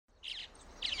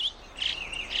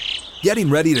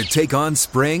Getting ready to take on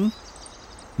spring?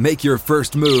 Make your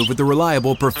first move with the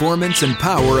reliable performance and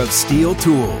power of Steel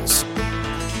tools.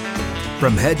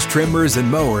 From hedge trimmers and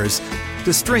mowers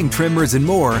to string trimmers and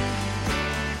more,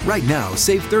 right now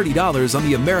save $30 on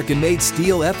the American-made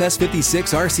Steel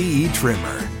FS56 RCE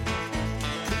trimmer.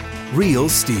 Real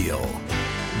Steel.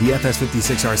 The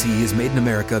FS56 RCE is made in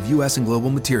America of U.S. and global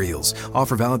materials.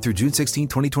 Offer valid through June 16,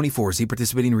 2024. See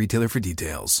participating retailer for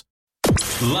details.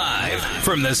 Live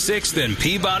from the 6th and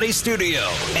Peabody Studio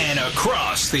and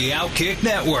across the Outkick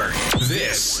Network,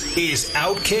 this is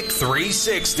Outkick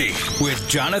 360 with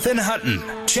Jonathan Hutton,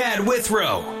 Chad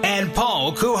Withrow, and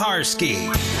Paul Kuharsky.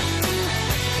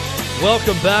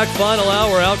 Welcome back. Final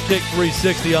hour, Outkick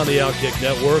 360 on the Outkick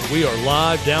Network. We are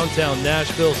live downtown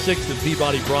Nashville, 6th and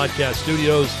Peabody Broadcast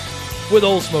Studios with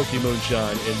Old Smoky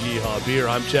Moonshine and Yeehaw Beer.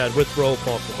 I'm Chad Withrow.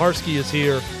 Paul Kuharsky is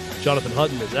here. Jonathan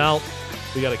Hutton is out.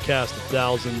 We got a cast of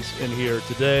thousands in here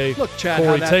today. Look, Chad,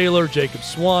 Corey Taylor, Jacob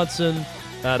Swanson,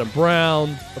 Adam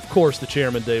Brown, of course, the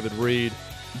chairman, David Reed,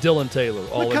 Dylan Taylor.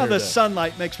 All look in how here the today.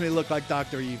 sunlight makes me look like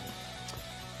Dr. Evil.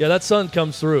 Yeah, that sun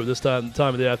comes through this time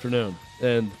of the afternoon.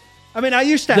 And I mean, I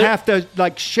used to have to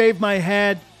shave my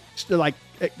head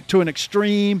to an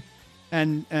extreme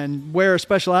and wear a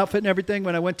special outfit and everything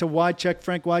when I went to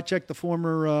Frank Wycheck, the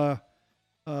former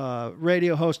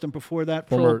radio host, and before that,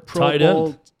 Pro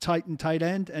Bowl tight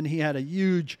end, and he had a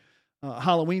huge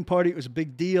Halloween party. It was a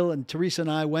big deal, and Teresa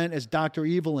and I went as Dr.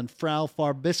 Evil and Frau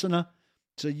Farbissina.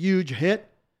 It's a huge hit.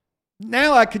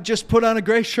 Now I could just put on a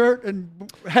gray shirt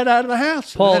and head out of the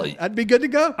house. Paul, I'd be good to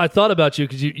go. I thought about you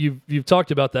because you've talked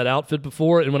about that outfit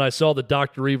before, and when I saw the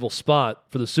Dr. Evil spot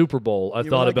for the Super Bowl, I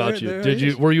thought about you. Did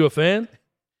you? Were you a fan?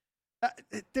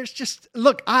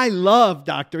 Look, I love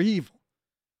Dr. Evil.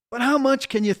 But how much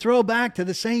can you throw back to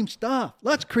the same stuff?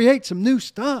 Let's create some new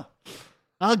stuff.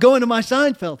 I'll go into my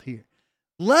Seinfeld here.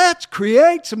 Let's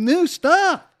create some new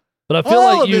stuff. But I feel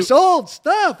like this old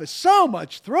stuff is so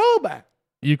much throwback.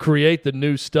 You create the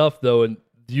new stuff, though, and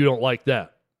you don't like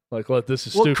that. This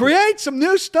is stupid. Create some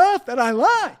new stuff that I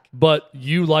like. But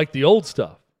you like the old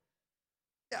stuff.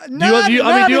 Do you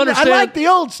understand? I like the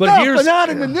old stuff, but not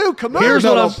in the new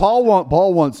commercial.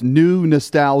 Paul wants new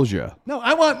nostalgia. No,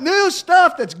 I want new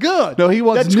stuff that's good. No, he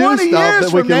wants new 20 stuff years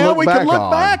that we from can now look we back can look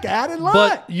on. back at and like.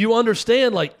 But you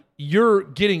understand, you're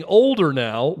getting older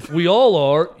now. We all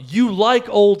are. You like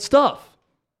old stuff.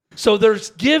 So they're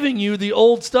giving you the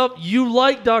old stuff. You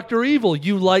like Dr. Evil.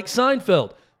 You like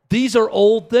Seinfeld. These are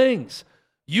old things.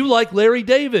 You like Larry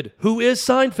David, who is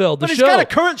Seinfeld, the but show. He's got a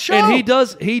current show. And he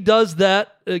does that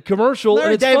commercial, Larry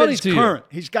and it's David's funny to current.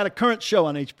 you. He's got a current show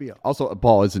on HBO. Also,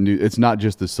 Paul, it's not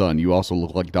just the sun. You also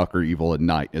look like Dr. Evil at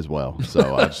night as well.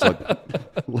 So I just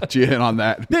let you in on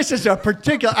that. This is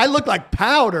I look like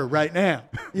powder right now.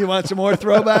 You want some more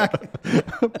throwback?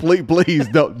 please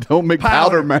don't make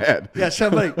powder mad. Yeah,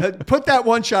 somebody put that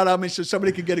one shot on me so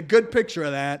somebody could get a good picture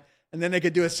of that, and then they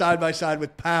could do a side by side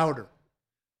with powder.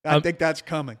 I think that's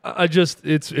coming.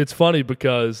 It's funny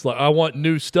because I want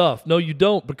new stuff. No, you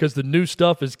don't, because the new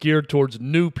stuff is geared towards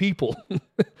new people.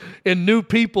 And new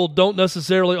people don't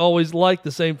necessarily always like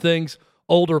the same things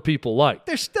older people like.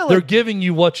 They're giving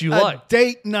you what you like. A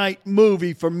date night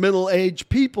movie for middle-aged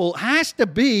people has to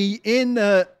be in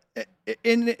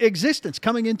existence,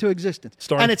 coming into existence.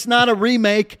 And it's not a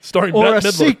remake or a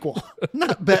sequel.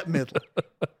 Not Bette Midler.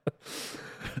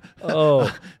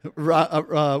 Oh,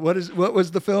 what was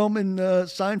the film in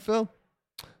Seinfeld?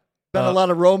 Been a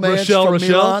lot of romance from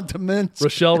Milan to Minsk.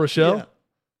 Rochelle. Yeah.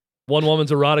 One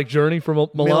woman's erotic journey from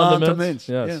Milan to Minsk.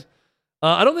 Yes. Yeah.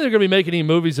 I don't think they're going to be making any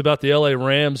movies about the LA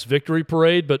Rams victory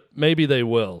parade, but maybe they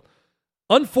will.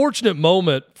 Unfortunate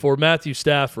moment for Matthew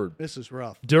Stafford. This is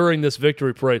rough. During this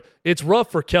victory parade. It's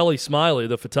rough for Kelly Smiley,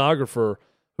 the photographer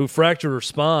who fractured her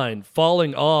spine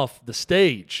falling off the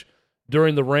stage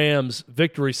during the Rams'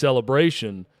 victory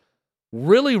celebration.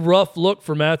 Really rough look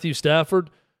for Matthew Stafford.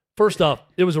 First off,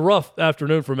 it was a rough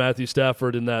afternoon for Matthew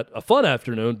Stafford a fun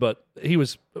afternoon, but he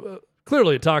was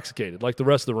clearly intoxicated like the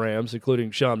rest of the Rams,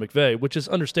 including Sean McVay, which is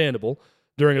understandable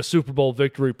during a Super Bowl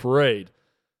victory parade.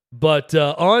 But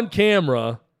on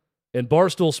camera, and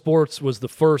Barstool Sports was the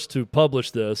first to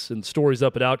publish this, and stories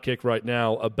up at Outkick right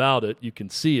now about it. You can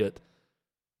see it.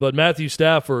 But Matthew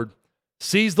Stafford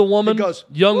sees the woman,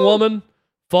 woman,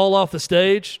 fall off the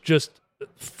stage, just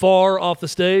far off the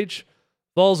stage,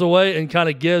 falls away and kind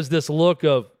of gives this look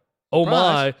of, oh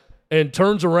my, and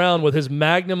turns around with his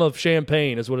magnum of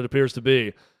champagne, is what it appears to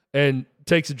be, and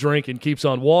takes a drink and keeps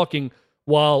on walking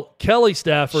while Kelly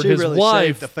Stafford, his wife,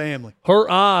 saved the family. Her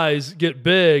eyes get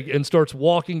big and starts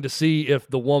walking to see if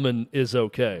the woman is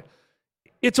okay.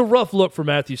 It's a rough look for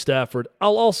Matthew Stafford.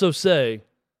 I'll also say,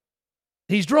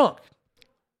 he's drunk.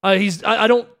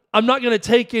 I'm not going to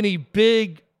take any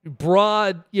big,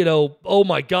 broad, oh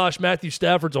my gosh, Matthew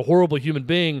Stafford's a horrible human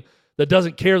being that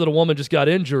doesn't care that a woman just got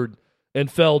injured and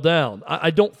fell down.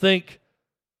 I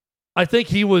think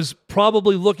he was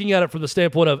probably looking at it from the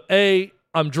standpoint of, A,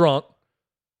 I'm drunk,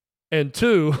 and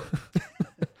 2,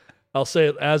 I'll say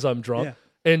it as I'm drunk,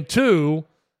 and 2,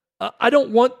 I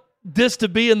don't want this to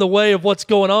be in the way of what's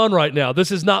going on right now.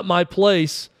 This is not my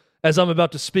place as I'm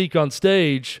about to speak on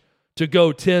stage to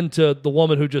go tend to the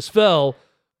woman who just fell,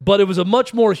 but it was a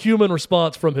much more human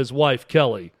response from his wife,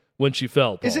 Kelly, when she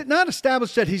fell. Paul. Is it not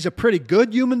established that he's a pretty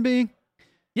good human being?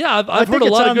 Yeah, I've heard a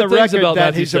lot of good things about that.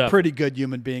 Matthew He's Stafford. a pretty good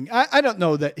human being. I don't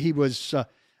know that he was.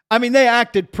 They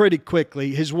acted pretty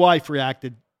quickly. His wife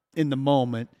reacted in the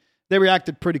moment. They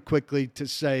reacted pretty quickly to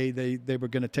say they were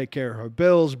going to take care of her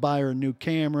bills, buy her a new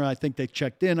camera. I think they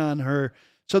checked in on her.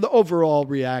 So the overall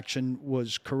reaction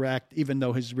was correct, even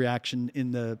though his reaction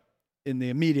in the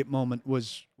immediate moment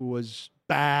was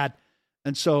bad.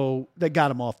 And so they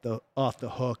got him off the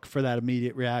hook for that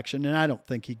immediate reaction. And I don't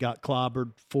think he got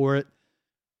clobbered for it.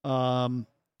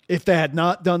 If they had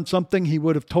not done something, he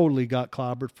would have totally got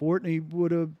clobbered for it, and he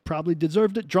would have probably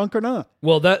deserved it, drunk or not.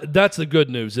 Well, that's the good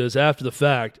news is after the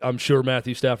fact, I'm sure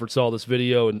Matthew Stafford saw this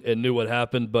video and knew what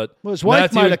happened. But his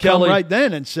wife might have come right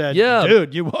then and said,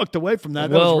 dude, you walked away from that.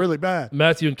 That was really bad.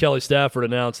 Matthew and Kelly Stafford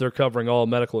announced they're covering all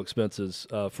medical expenses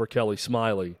for Kelly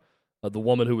Smiley, the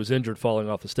woman who was injured falling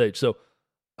off the stage. So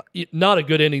not a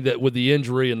good ending that with the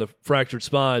injury and the fractured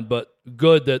spine, but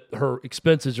good that her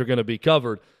expenses are going to be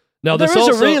covered. Now, there is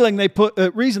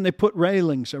a reason they put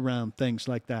railings around things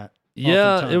like that.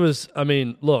 Yeah, oftentimes. it was. I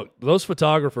mean, look, those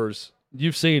photographers,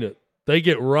 you've seen it. They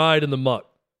get right in the muck.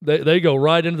 They go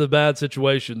right into the bad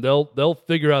situation. They'll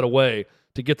figure out a way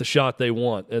to get the shot they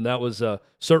want, and that was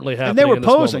certainly happening. And they were in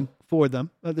this posing moment. for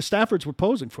them. The Staffords were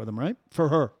posing for them, right? For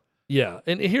her. Yeah,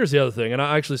 and here's the other thing, and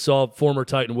I actually saw former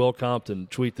Titan Will Compton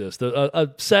tweet this. A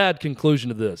sad conclusion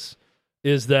to this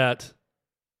is that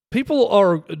people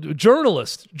are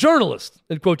journalists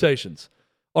in quotations,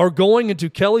 are going into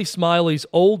Kelly Smiley's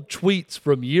old tweets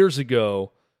from years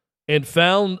ago and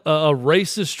found a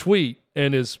racist tweet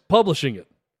and is publishing it.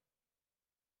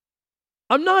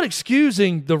 I'm not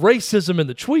excusing the racism in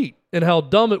the tweet and how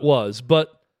dumb it was,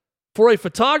 but for a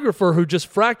photographer who just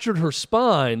fractured her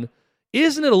spine,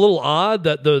 isn't it a little odd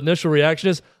that the initial reaction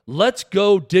is, let's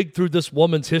go dig through this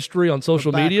woman's history on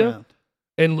social media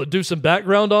and do some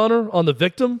background on her, on the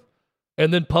victim,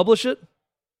 and then publish it?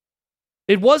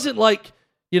 It wasn't like,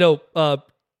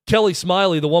 Kelly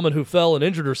Smiley, the woman who fell and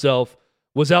injured herself,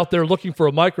 was out there looking for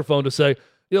a microphone to say,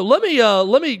 let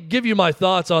me give you my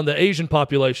thoughts on the Asian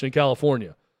population in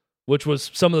California, which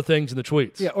was some of the things in the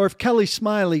tweets. Yeah, or if Kelly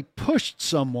Smiley pushed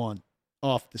someone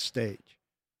off the stage,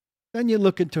 then you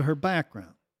look into her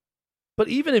background. But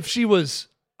even if she was,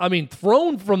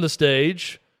 thrown from the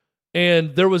stage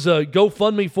and there was a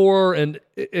GoFundMe for her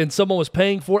and someone was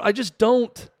paying for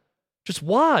it,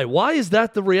 why? Why is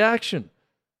that the reaction?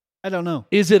 I don't know.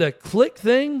 Is it a click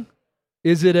thing?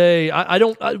 Is it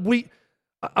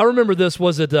I remember this,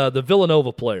 was it the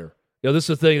Villanova player? This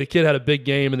is the thing, the kid had a big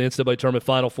game in the NCAA tournament,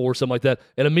 Final Four, something like that,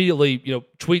 and immediately,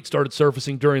 tweets started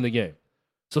surfacing during the game.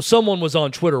 So someone was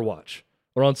on Twitter watch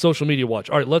or on social media watch.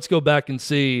 All right, let's go back and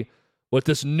see what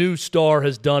this new star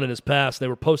has done in his past. They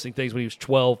were posting things when he was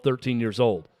 12, 13 years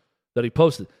old that he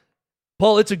posted.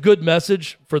 Paul, it's a good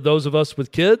message for those of us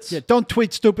with kids. Yeah, don't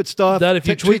tweet stupid stuff. That if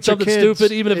you tweet something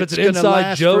stupid, even if it's an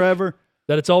inside joke, forever.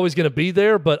 That it's always going to be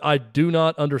there. But I do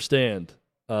not understand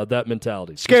that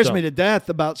mentality. Scares me to death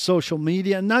about social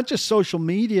media, and not just social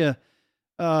media,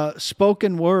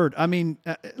 spoken word.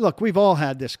 Look, we've all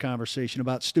had this conversation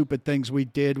about stupid things we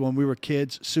did when we were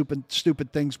kids,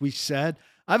 stupid things we said.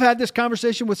 I've had this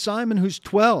conversation with Simon, who's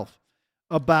 12,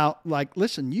 about,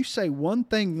 listen, you say one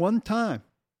thing one time,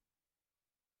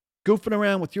 goofing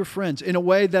around with your friends in a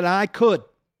way that I could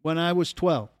when I was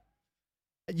 12.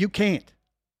 You can't.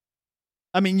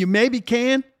 You maybe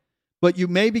can, but you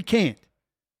maybe can't.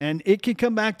 And it can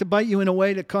come back to bite you in a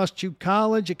way that costs you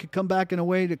college. It could come back in a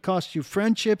way that costs you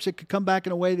friendships. It could come back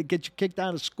in a way that gets you kicked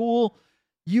out of school.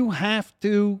 You have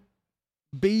to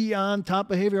be on top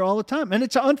behavior all the time. And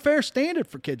it's an unfair standard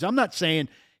for kids. I'm not saying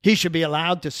he should be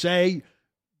allowed to say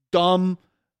dumb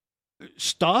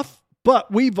stuff,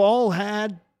 but we've all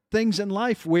had things in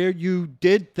life where you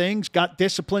did things, got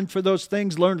disciplined for those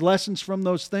things, learned lessons from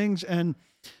those things. And,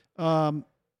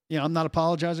 I'm not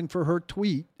apologizing for her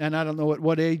tweet, and I don't know at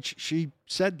what age she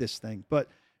said this thing, but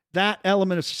that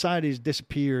element of society has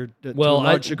disappeared to a Well,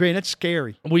 large degree, and it's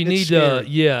scary. We It's need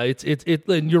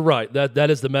scary. and you're right. That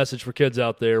is the message for kids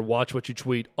out there. Watch what you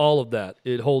tweet. All of that.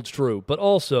 It holds true. But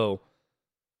also,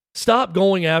 stop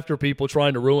going after people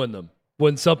trying to ruin them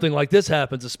when something like this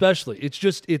happens, especially.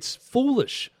 It's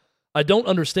foolish. I don't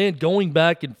understand going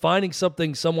back and finding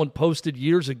something someone posted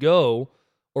years ago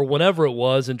or whenever it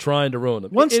was and trying to ruin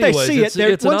them. Once Anyways, they see it, they're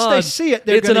it's an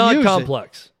gonna odd use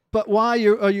complex. it. But why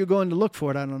are you going to look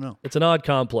for it? I don't know. It's an odd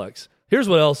complex. Here's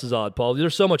what else is odd, Paul.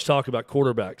 There's so much talk about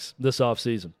quarterbacks this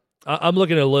offseason. I'm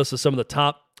looking at a list of some of the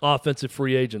top offensive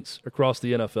free agents across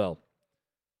the NFL.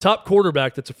 Top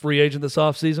quarterback that's a free agent this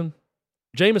offseason,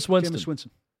 Jameis Winston. Jameis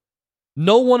Winston.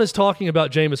 No one is talking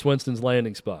about Jameis Winston's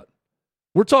landing spot.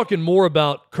 We're talking more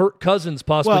about Kirk Cousins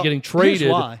possibly getting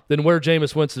traded than where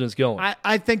Jameis Winston is going.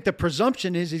 I think the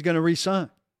presumption is he's going to re-sign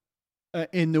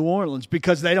in New Orleans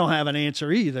because they don't have an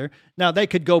answer either. Now, they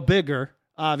could go bigger,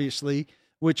 obviously,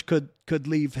 which could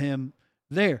leave him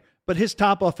there. But his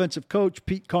top offensive coach,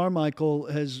 Pete Carmichael,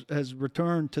 has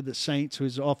returned to the Saints,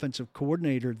 who's offensive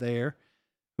coordinator there,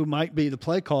 who might be the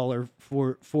play caller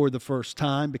for the first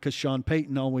time because Sean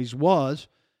Payton always was.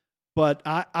 But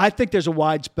I think there's a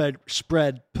widespread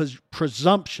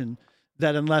presumption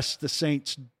that unless the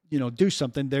Saints, do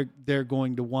something, they're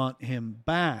going to want him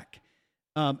back,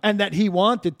 and that he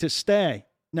wanted to stay.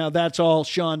 Now that's all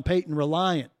Sean Payton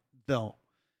reliant, though.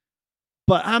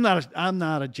 But I'm not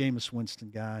a Jameis Winston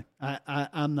guy.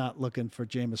 I'm not looking for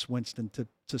Jameis Winston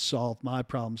to solve my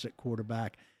problems at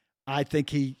quarterback. I think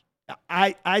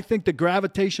the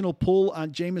gravitational pull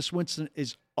on Jameis Winston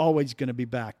is always going to be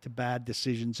back to bad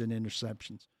decisions and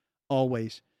interceptions,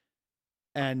 always.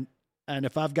 And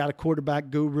if I've got a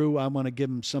quarterback guru, I want to give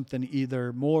him something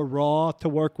either more raw to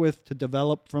work with, to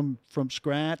develop from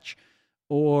scratch,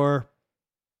 or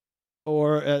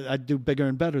I'd do bigger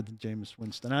and better than Jameis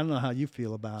Winston. I don't know how you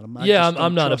feel about him.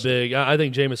 I'm not a big. I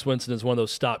think Jameis Winston is one of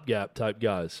those stopgap type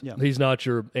guys. Yeah. He's not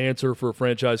your answer for a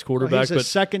franchise quarterback. He's a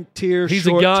second tier. He's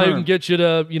a guy who can get you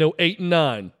to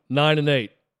 8-9, 9-8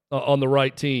 on the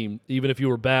right team, even if you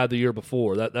were bad the year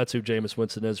before. That's who Jameis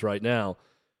Winston is right now.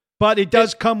 But it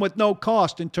does come with no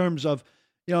cost in terms of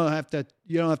you don't have to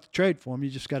trade for him. You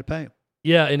just got to pay him.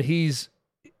 Yeah, and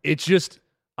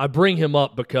I bring him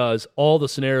up because all the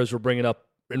scenarios we're bringing up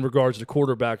in regards to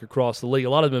quarterback across the league, a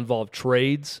lot of them involve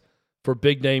trades for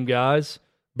big-name guys,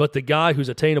 but the guy who's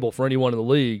attainable for anyone in the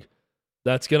league,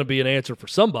 that's going to be an answer for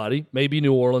somebody, maybe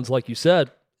New Orleans, like you said,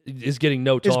 is getting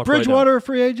no talk. Is Bridgewater a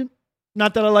free agent?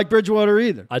 Not that I like Bridgewater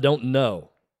either. I don't know.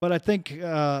 But I think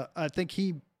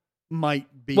he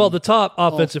might be. Well, the top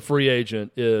offensive free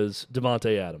agent is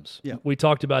Devontae Adams. Yeah. We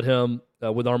talked about him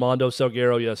with Armando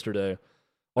Salguero yesterday.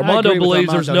 Armando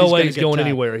believes there's no way he's going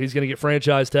anywhere. He's going to get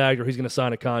franchise tagged or he's going to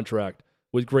sign a contract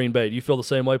with Green Bay. Do you feel the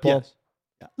same way, Paul? Yes.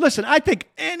 Yeah. Listen, I think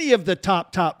any of the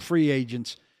top free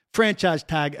agents, franchise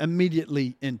tag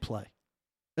immediately in play.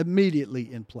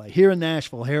 Immediately in play. Here in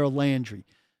Nashville, Harold Landry,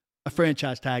 a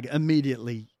franchise tag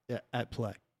immediately at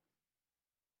play.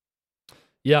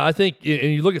 Yeah, I think,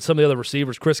 and you look at some of the other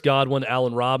receivers, Chris Godwin,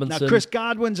 Allen Robinson. Now, Chris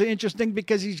Godwin's interesting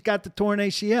because he's got the torn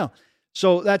ACL.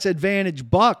 So that's advantage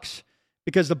Bucs.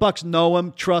 Because the Bucs know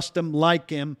him, trust him, like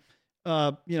him.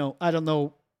 I don't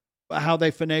know how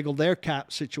they finagle their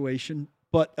cap situation,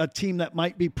 but a team that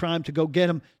might be primed to go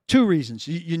get him, two reasons.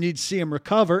 You need to see him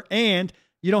recover, and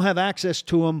you don't have access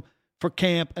to him for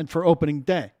camp and for opening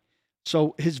day.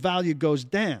 So his value goes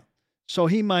down. So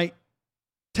he might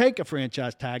take a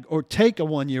franchise tag or take a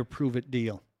one-year prove-it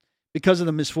deal because of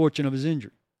the misfortune of his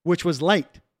injury, which was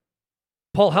late.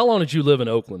 Paul, how long did you live in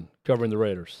Oakland covering the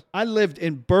Raiders? I lived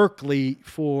in Berkeley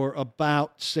for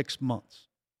about 6 months.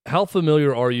 How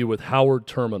familiar are you with Howard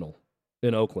Terminal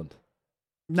in Oakland?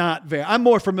 Not very. I'm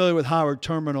more familiar with Howard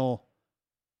Terminal,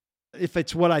 if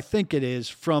it's what I think it is,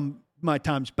 from my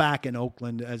times back in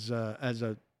Oakland as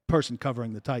a person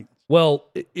covering the Titans. Well,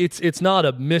 it's not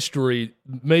a mystery.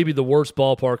 Maybe the worst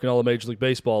ballpark in all of Major League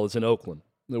Baseball is in Oakland,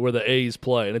 where the A's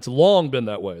play, and it's long been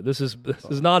that way. This is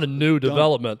not a new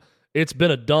development. It's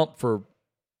been a dump for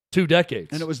 2 decades.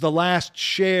 And it was the last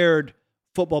shared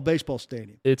football-baseball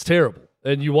stadium. It's terrible.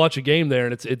 And you watch a game there,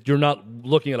 and you're not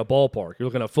looking at a ballpark. You're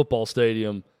looking at a football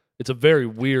stadium. It's a very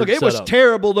weird setup. Was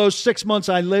terrible those 6 months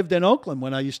I lived in Oakland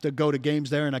when I used to go to games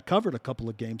there, and I covered a couple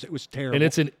of games. It was terrible. And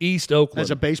it's in East Oakland.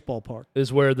 As a baseball park.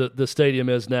 Is where the stadium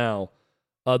is now.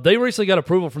 They recently got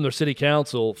approval from their city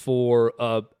council for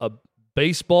a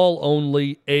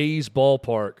baseball-only A's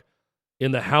ballpark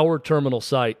in the Howard Terminal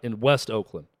site in West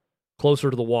Oakland,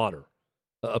 closer to the water,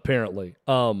 apparently.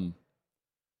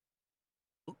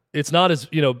 It's not as,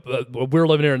 we're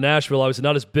living here in Nashville, obviously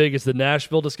not as big as the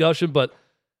Nashville discussion, but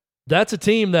that's a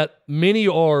team that many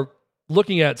are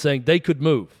looking at saying they could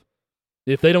move.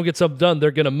 If they don't get something done,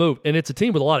 they're going to move. And it's a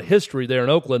team with a lot of history there in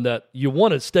Oakland that you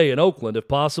want to stay in Oakland if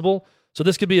possible. So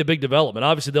this could be a big development.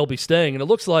 Obviously, they'll be staying. And it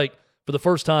looks like for the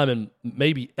first time in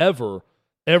maybe ever,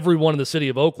 everyone in the city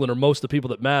of Oakland or most of the people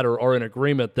that matter are in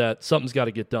agreement that something's got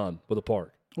to get done with the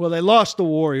park. Well, they lost the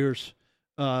Warriors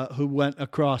who went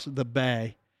across the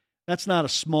bay. That's not a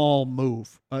small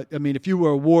move. I mean, if you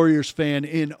were a Warriors fan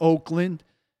in Oakland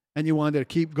and you wanted to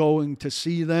keep going to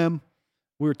see them,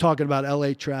 we were talking about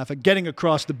L.A. traffic, getting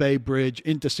across the Bay Bridge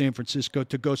into San Francisco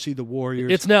to go see the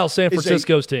Warriors. It's now San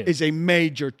Francisco's team. Is a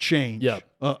major change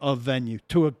of venue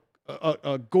to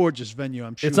a gorgeous venue,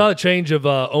 I'm sure. It's not a change of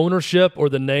ownership or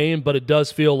the name, but it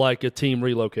does feel like a team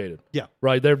relocated. Yeah.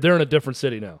 Right? They're in a different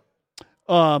city now.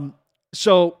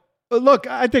 So, look,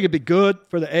 I think it'd be good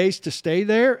for the A's to stay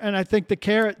there, and I think the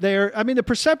carrot there, I mean, the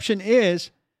perception is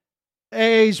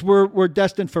A's were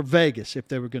destined for Vegas if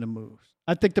they were going to move.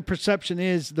 I think the perception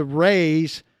is the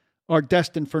Rays are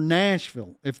destined for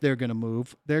Nashville if they're going to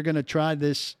move. They're going to try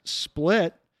this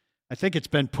split. I think it's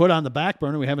been put on the back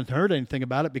burner. We haven't heard anything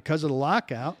about it because of the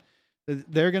lockout.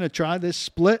 They're going to try this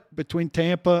split between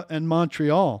Tampa and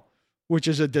Montreal, which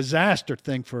is a disaster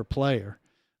thing for a player.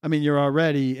 I mean, you're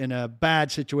already in a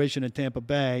bad situation in Tampa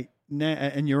Bay,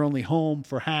 and you're only home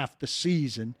for half the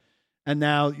season. And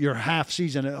now your half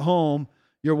season at home,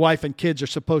 your wife and kids are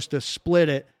supposed to split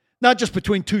it, not just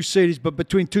between two cities, but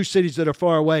between two cities that are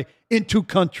far away in two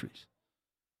countries.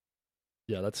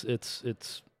 Yeah,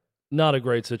 it's not a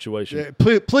great situation.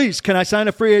 Please, can I sign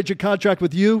a free agent contract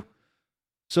with you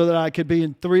so that I could be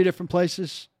in 3 different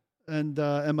places and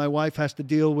my wife has to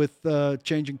deal with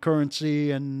changing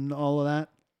currency and all of that?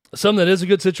 Something that is a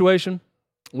good situation,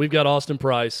 we've got Austin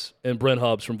Price and Brent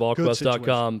Hubbs from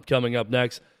VolQuest.com coming up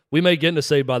next. We may get into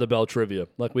Saved by the Bell trivia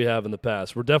like we have in the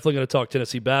past. We're definitely going to talk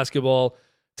Tennessee basketball,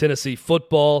 Tennessee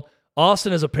football.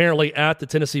 Austin is apparently at the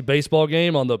Tennessee baseball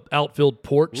game on the outfield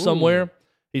porch somewhere.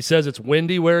 He says it's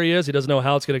windy where he is. He doesn't know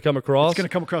how it's going to come across. It's going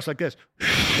to come across like this.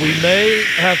 We may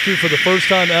have to, for the first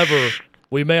time ever,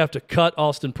 we may have to cut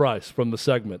Austin Price from the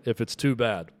segment if it's too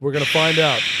bad. We're going to find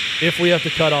out if we have to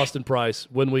cut Austin Price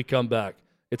when we come back.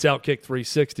 It's Outkick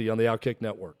 360 on the Outkick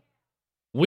Network.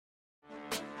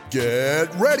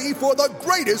 Get ready for the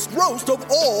greatest roast of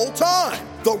all time,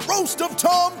 the Roast of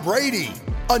Tom Brady,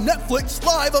 a Netflix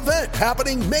live event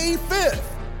happening May 5th.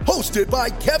 Hosted by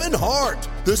Kevin Hart,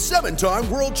 the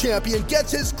 7-time world champion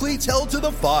gets his cleats held to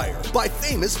the fire by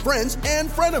famous friends and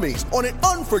frenemies on an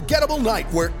unforgettable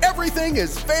night where everything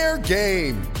is fair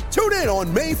game. Tune in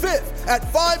on May 5th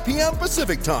at 5 p.m.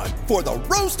 Pacific time for the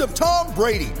Roast of Tom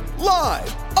Brady,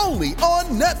 live only on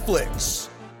Netflix.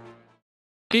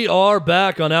 We are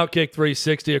back on Outkick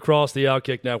 360 across the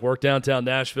Outkick Network, downtown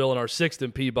Nashville in our 6th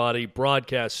and Peabody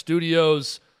broadcast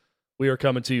studios. We are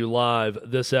coming to you live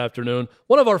this afternoon.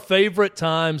 One of our favorite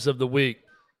times of the week.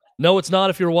 No, it's not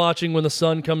if you're watching when the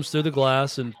sun comes through the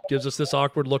glass and gives us this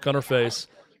awkward look on our face.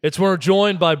 It's when we're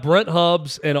joined by Brent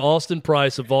Hubbs and Austin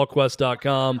Price of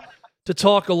VolQuest.com to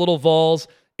talk a little Vols.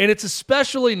 And it's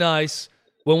especially nice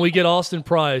when we get Austin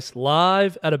Price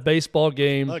live at a baseball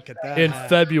game in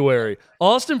February.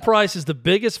 Austin Price is the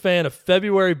biggest fan of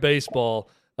February baseball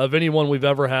of anyone we've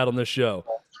ever had on this show.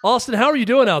 Austin, how are you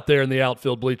doing out there in the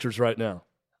outfield bleachers right now?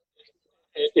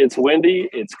 It's windy.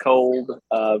 It's cold.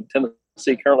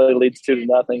 Tennessee currently leads 2-0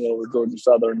 over Georgia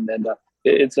Southern, and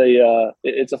it's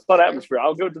a fun atmosphere.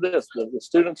 I'll go to this. The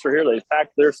students are here. They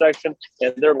packed their section,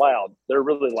 and they're loud. They're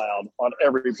really loud on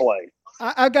every play.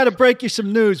 I got to break you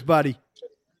some news, buddy.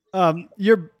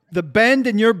 The bend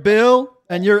in your bill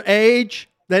and your age,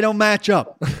 they don't match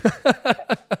up.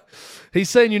 He's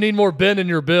saying you need more bend in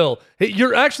your bill.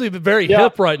 You're actually very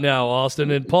hip right now, Austin,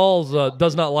 and Paul's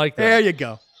does not like that. There you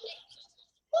go.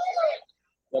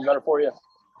 That better for you?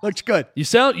 Looks good. You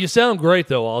sound great,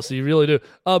 though, Austin. You really do.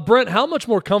 Brent, how much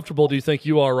more comfortable do you think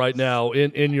you are right now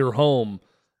in your home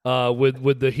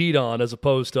with the heat on as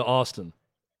opposed to Austin?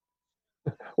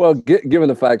 Well, given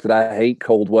the fact that I hate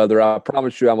cold weather, I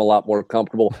promise you I'm a lot more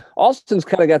comfortable. Austin's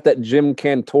kind of got that Jim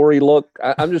Cantore look.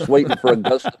 I'm just waiting for a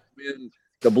gust of wind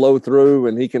to blow through,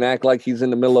 and he can act like he's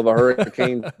in the middle of a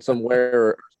hurricane somewhere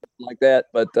or something like that.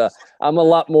 But I'm a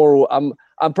lot more.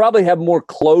 I probably have more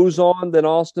clothes on than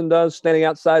Austin does, standing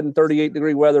outside in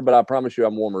 38-degree weather. But I promise you,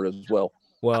 I'm warmer as well.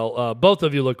 Well, both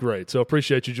of you look great, so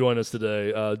appreciate you joining us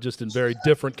today. Just in very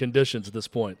different conditions at this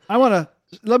point.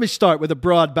 Let me start with a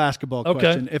broad basketball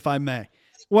question, if I may.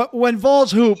 When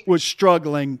Vols Hoop was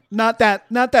struggling, not that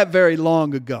very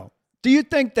long ago, do you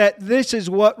think that this is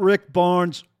what Rick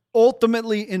Barnes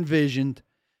ultimately envisioned?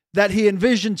 That he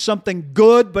envisioned something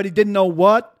good, but he didn't know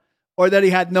what? or that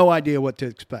he had no idea what to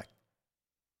expect?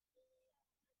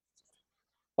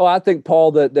 Oh, I think,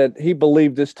 Paul, that he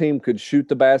believed this team could shoot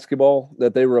the basketball,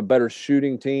 that they were a better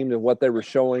shooting team than what they were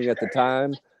showing at the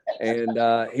time. And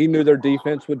he knew their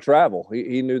defense would travel.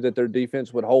 He knew that their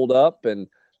defense would hold up and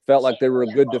felt like they were a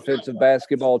good defensive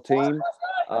basketball team.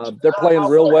 They're playing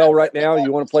real well right now.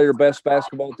 You want to play your best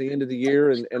basketball at the end of the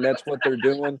year, and that's what they're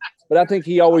doing. But I think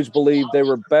he always believed they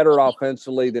were better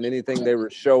offensively than anything they were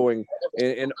showing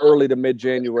in early to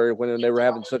mid-January when they were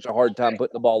having such a hard time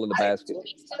putting the ball in the basket.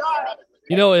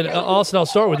 You know, and Austin, I'll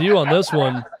start with you on this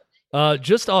one.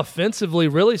 Just offensively,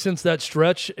 really since that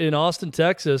stretch in Austin,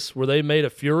 Texas, where they made a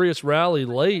furious rally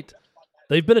late,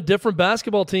 they've been a different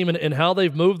basketball team in how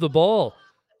they've moved the ball.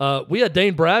 We had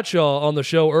Dane Bradshaw on the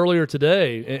show earlier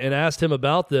today and asked him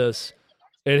about this,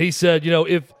 and he said, you know,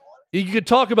 if you could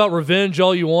talk about revenge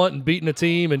all you want and beating a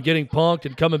team and getting punked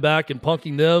and coming back and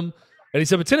punking them, and he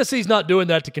said, but Tennessee's not doing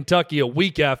that to Kentucky a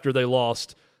week after they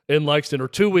lost in Lexington or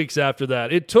 2 weeks after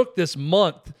that. It took this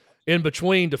month in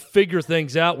between to figure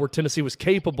things out where Tennessee was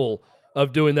capable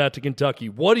of doing that to Kentucky.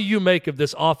 What do you make of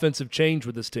this offensive change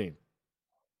with this team?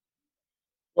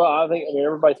 Well, I mean,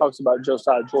 everybody talks about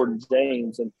Josiah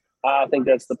Jordan-James, and I think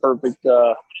that's the perfect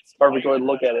way to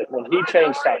look at it. When he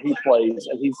changed how he plays,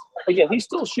 and he's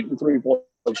still shooting 3-point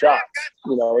shots.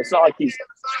 You know, it's not like he's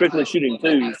strictly shooting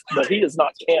twos, but he is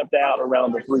not camped out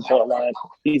around the 3-point line.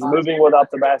 He's moving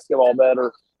without the basketball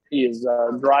better. He is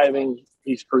driving.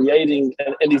 He's creating,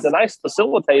 and he's a nice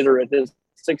facilitator at his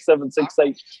 6'7",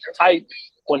 6'8" height.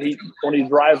 When he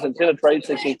drives and penetrates,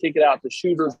 and can kick it out to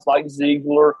shooters like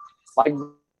Ziegler, like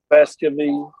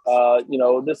Vescovy. You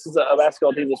know, this is a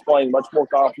basketball team that's playing much more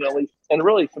confidently. And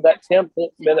really, for that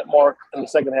 10-minute mark in the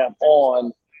second half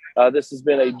on, this has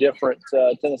been a different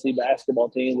Tennessee basketball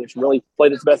team that's really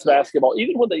played its best basketball.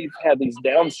 Even when they've had these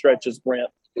down stretches, Brent,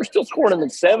 they're still scoring in the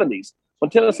 70s. When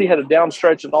Tennessee had a down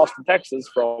stretch in Austin, Texas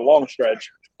for a long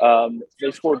stretch,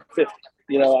 they scored 50.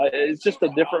 You know, it's just a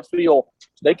different feel.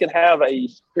 They can have a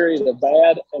period of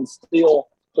bad and still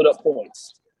put up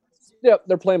points. Yeah,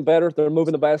 they're playing better. They're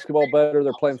moving the basketball better.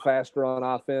 They're playing faster on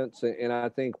offense. And I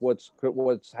think what's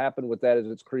happened with that is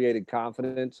it's created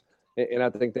confidence. And I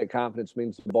think that confidence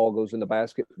means the ball goes in the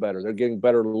basket better. They're getting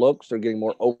better looks. They're getting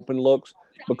more open looks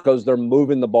because they're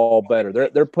moving the ball better.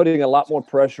 They're putting a lot more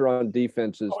pressure on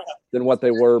defenses than what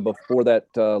they were before that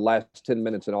last 10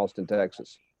 minutes in Austin,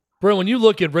 Texas. Brent, when you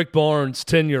look at Rick Barnes'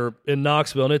 tenure in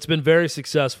Knoxville, and it's been very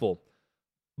successful,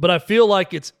 but I feel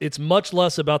like it's much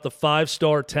less about the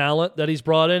five-star talent that he's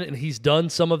brought in, and he's done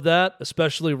some of that,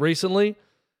 especially recently.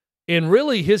 And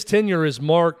really, his tenure is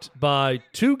marked by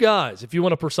two guys, if you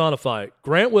want to personify it,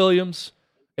 Grant Williams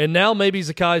and now maybe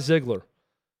Zakai Ziegler.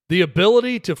 The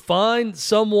ability to find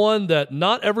someone that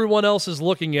not everyone else is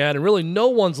looking at and really no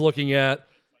one's looking at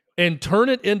and turn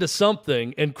it into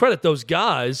something, and credit those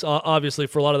guys, obviously,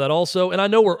 for a lot of that also. And I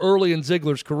know we're early in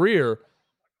Ziegler's career,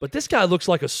 but this guy looks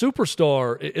like a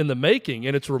superstar in the making,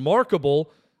 and it's remarkable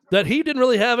that he didn't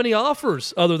really have any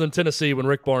offers other than Tennessee when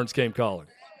Rick Barnes came calling.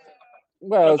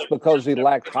 Well, it's because he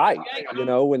lacked height, you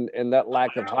know, and that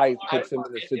lack of height puts him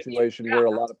in a situation where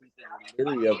a lot of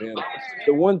people are leery of him.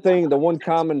 The one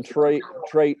common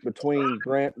trait between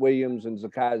Grant Williams and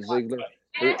Zakai Ziegler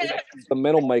is the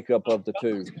mental makeup of the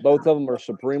two. Both of them are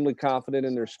supremely confident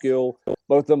in their skill.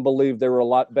 Both of them believe they were a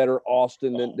lot better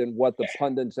Austin than what the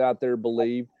pundits out there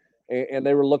believe, and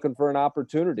they were looking for an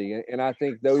opportunity. And I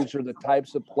think those are the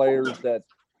types of players that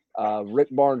Rick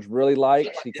Barnes really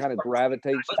likes. He kind of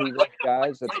gravitates to those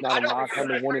guys. That's not a knock on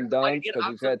the one and done because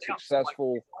he's had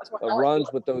successful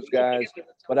runs with those guys.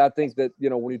 But I think that, you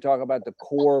know, when you talk about the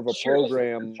core of a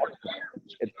program,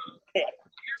 it's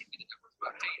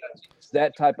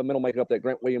that type of mental makeup that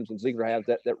Grant Williams and Ziegler have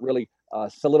that really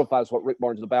solidifies what Rick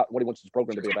Barnes is about, what he wants his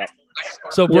program to be about.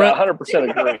 So, Brent, 100%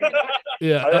 agree.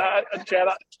 Yeah, Chad,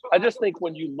 I just think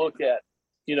when you look at,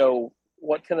 you know,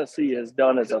 what Tennessee has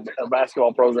done as a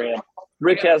basketball program,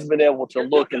 Rick has been able to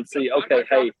look and see, okay,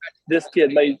 hey, this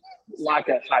kid may lack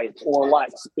a height or lack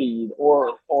speed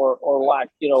or lack,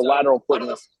 you know, lateral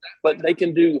quickness, but they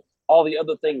can do all the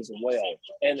other things well.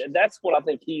 And that's what I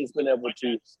think he's been able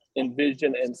to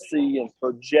envision and see and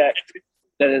project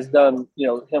that has done, you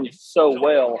know, him so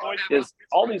well is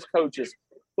all these coaches,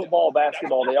 football,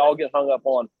 basketball, they all get hung up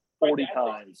on 40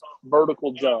 times,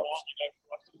 vertical jumps,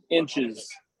 inches,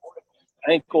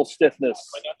 ankle stiffness,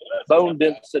 bone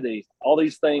density, all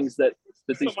these things that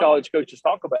these college coaches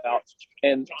talk about.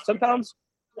 And sometimes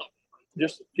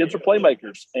just kids are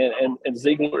playmakers, and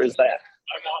Ziegler is that.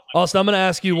 Austin, I'm going to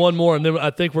ask you one more, and then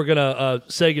I think we're going to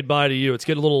say goodbye to you. It's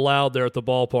getting a little loud there at the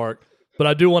ballpark. but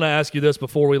I do want to ask you this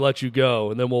before we let you go,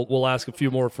 and then we'll ask a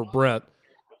few more for Brent.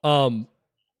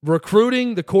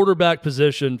 Recruiting the quarterback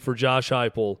position for Josh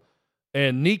Heupel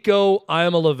and Nico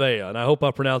Iamaleava, and I hope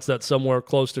I pronounced that somewhere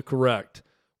close to correct.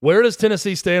 Where does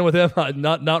Tennessee stand with him?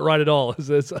 Not right at all.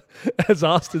 As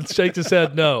Austin shakes his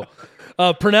head, no.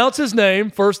 Pronounce his name.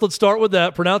 First, let's start with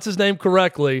that. Pronounce his name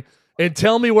correctly, and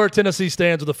tell me where Tennessee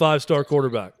stands with a 5-star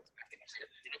quarterback.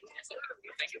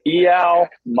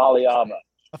 Iamaleava.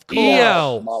 Of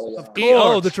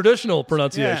course. The traditional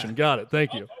pronunciation. Yeah. Got it.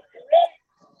 Thank you.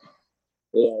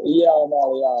 Yeah,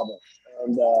 Iamaleava.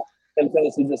 And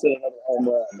Tennessee just hit another home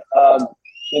run.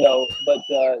 But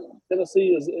Tennessee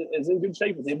is in good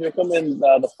shape. He's going to come in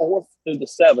the 4th through the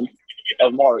 7th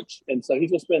of March. And so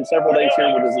he's going to spend several days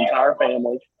here with his entire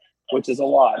family, which is a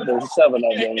lot. There's 7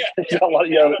 of them. He's got a lot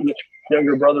of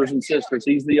younger brothers and sisters.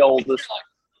 He's the oldest.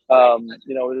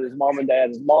 His mom and dad.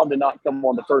 His mom did not come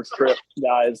on the first trip,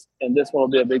 guys, and this one will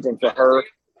be a big one for her.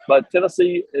 But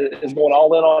Tennessee is going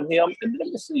all in on him. And then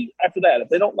we'll see after that. If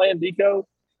they don't land Deco,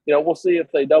 we'll see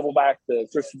if they double back to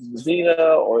Christian Zena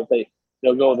or if they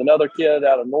go with another kid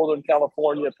out of Northern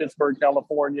California, Pittsburgh,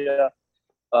 California.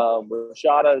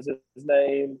 Rashada is his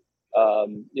name.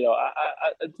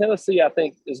 Tennessee, I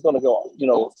think, is going to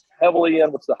go, heavily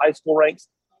in with the high school ranks.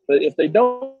 But if they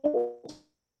don't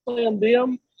land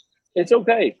them, it's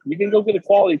okay. You can go get a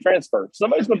quality transfer.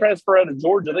 Somebody's going to transfer out of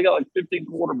Georgia. They got like 15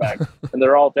 quarterbacks, and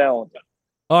they're all talented.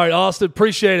 All right, Austin,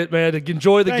 appreciate it, man.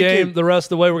 Enjoy the Thank game you. the rest of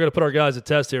the way. We're going to put our guys a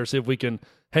test here, see if we can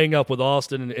hang up with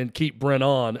Austin and keep Brent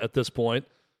on at this point.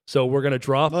 So we're going to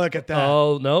drop. Look at that.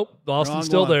 Oh, no. Austin's Wrong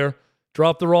still one. there.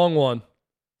 Drop the wrong one.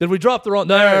 Did we drop the wrong?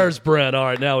 There's Brent. All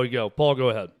right, now we go. Paul, go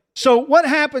ahead. So what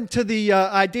happened to the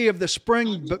idea of the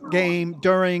spring game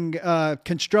during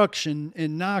construction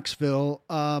in Knoxville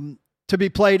to be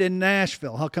played in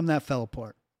Nashville? How come that fell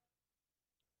apart?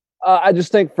 I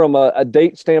just think from a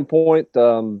date standpoint,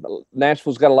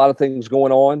 Nashville's got a lot of things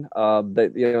going on.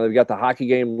 They've got the hockey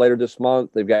game later this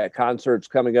month. They've got concerts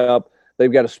coming up.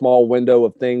 They've got a small window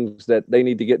of things that they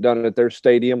need to get done at their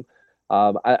stadium.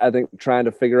 I think trying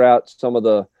to figure out some of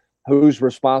the who's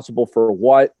responsible for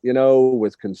what,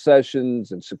 with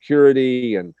concessions and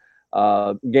security and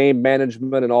game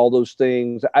management and all those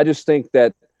things. I just think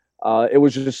that it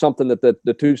was just something that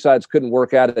the two sides couldn't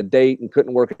work out a date and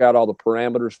couldn't work out all the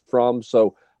parameters from.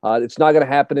 So it's not going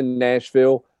to happen in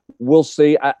Nashville. We'll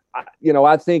see.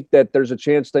 I think that there's a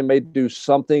chance they may do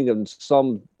something in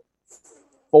some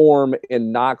form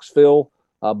in Knoxville,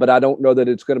 but I don't know that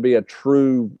it's going to be a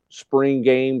true spring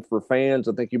game for fans.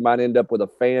 I think you might end up with a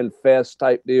fan fest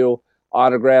type deal,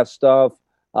 autograph stuff.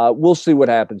 We'll see what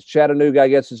happens. Chattanooga, I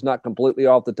guess, is not completely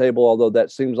off the table, although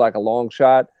that seems like a long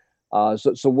shot.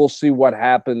 So we'll see what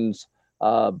happens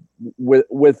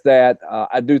with that.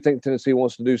 I do think Tennessee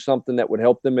wants to do something that would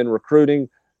help them in recruiting.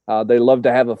 They love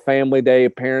to have a family day, a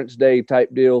parents' day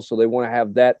type deal, so they want to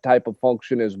have that type of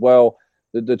function as well.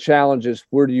 The challenge is,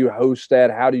 where do you host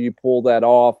that? How do you pull that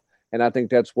off? And I think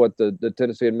that's what the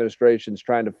Tennessee administration is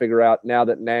trying to figure out now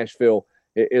that Nashville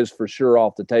is for sure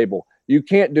off the table. You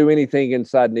can't do anything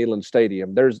inside Neyland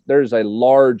Stadium. There's a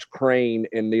large crane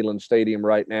in Neyland Stadium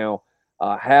right now.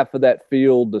 Half of that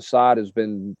field, the side has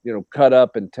been cut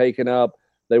up and taken up.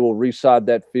 They will reside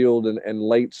that field in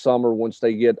late summer once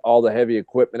they get all the heavy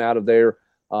equipment out of there.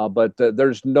 But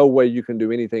there's no way you can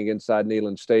do anything inside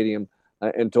Neyland Stadium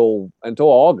until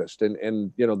August.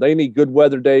 And they need good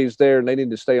weather days there, and they need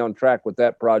to stay on track with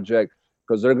that project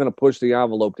because they're going to push the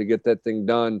envelope to get that thing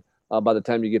done by the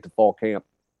time you get to fall camp.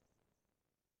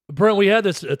 Brent, we had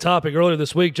this topic earlier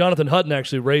this week. Jonathan Hutton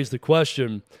actually raised the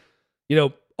question,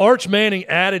 Arch Manning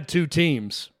added 2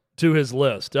 teams to his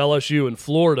list, LSU and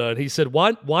Florida, and he said,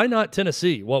 why not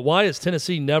Tennessee? Why has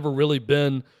Tennessee never really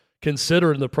been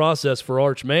considered in the process for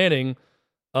Arch Manning?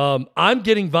 I'm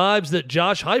getting vibes that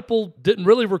Josh Heupel didn't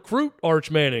really recruit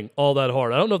Arch Manning all that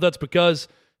hard. I don't know if that's because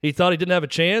he thought he didn't have a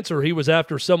chance or he was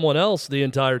after someone else the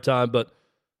entire time, but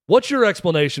what's your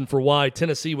explanation for why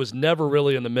Tennessee was never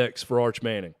really in the mix for Arch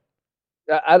Manning?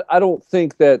 I don't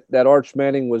think that Arch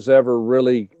Manning was ever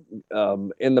really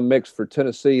in the mix for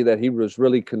Tennessee, that he was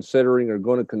really considering or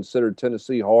going to consider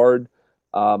Tennessee hard.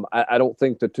 I don't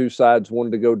think the two sides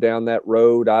wanted to go down that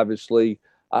road. Obviously,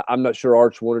 I'm not sure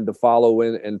Arch wanted to follow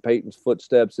in Peyton's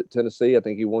footsteps at Tennessee. I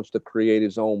think he wants to create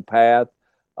his own path.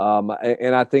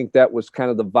 And I think that was kind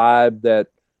of the vibe that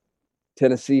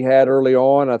Tennessee had early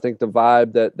on. I think the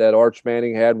vibe that Arch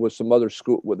Manning had with some other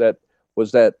school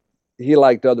that he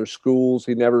liked other schools.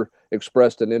 He never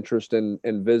expressed an interest in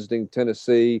visiting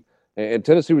Tennessee, and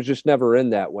Tennessee was just never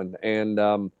in that one.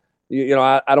 And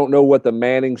I don't know what the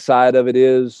Manning side of it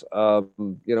is, and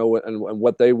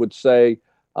what they would say,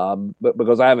 but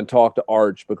because I haven't talked to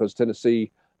Arch, because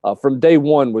Tennessee from day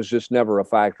one was just never a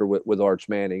factor with Arch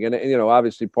Manning. And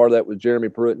obviously part of that was Jeremy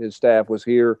Pruitt and his staff was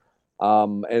here.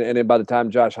 And then by the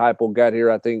time Josh Heupel got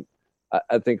here, I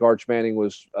think Arch Manning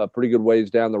was a pretty good ways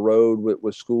down the road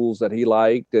with schools that he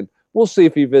liked. And we'll see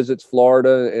if he visits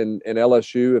Florida and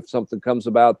LSU, if something comes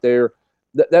about there.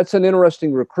 That's an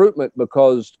interesting recruitment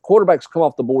because quarterbacks come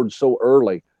off the board so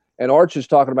early. And Arch is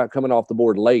talking about coming off the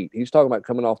board late. He's talking about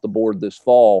coming off the board this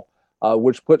fall,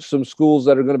 which puts some schools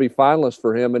that are going to be finalists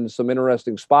for him in some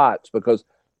interesting spots because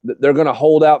they're going to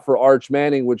hold out for Arch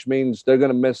Manning, which means they're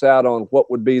going to miss out on what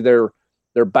would be their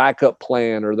backup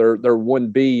plan or their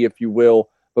 1B, if you will,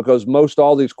 because most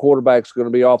all these quarterbacks are going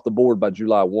to be off the board by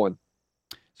July 1.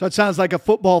 So it sounds like a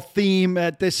football theme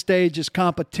at this stage is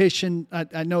competition.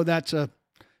 I know that's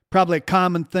probably a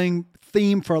common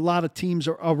theme for a lot of teams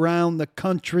around the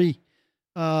country.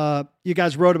 You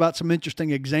guys wrote about some interesting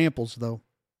examples, though.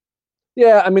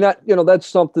 Yeah, I mean, that's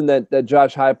something that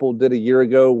Josh Heupel did a year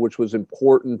ago, which was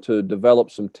important to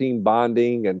develop some team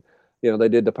bonding. And, they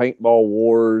did the paintball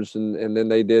wars and then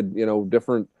they did,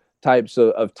 different types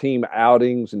of team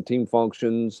outings and team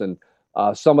functions. And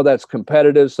some of that's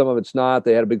competitive, some of it's not.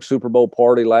 They had a big Super Bowl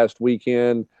party last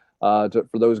weekend for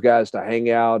those guys to hang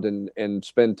out and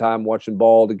spend time watching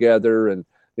ball together. And,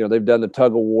 they've done the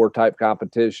tug of war type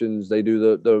competitions. They do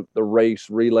the race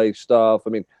relay stuff. I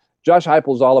mean, Josh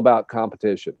Heupel is all about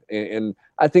competition. And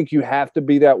I think you have to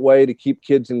be that way to keep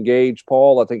kids engaged,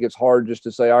 Paul. I think it's hard just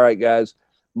to say, all right, guys,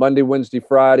 Monday, Wednesday,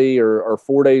 Friday, or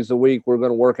 4 days a week, we're going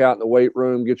to work out in the weight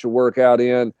room, get your workout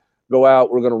in, go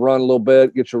out, we're going to run a little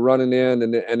bit, get your running in,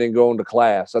 and then go into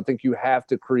class. I think you have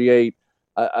to create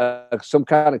some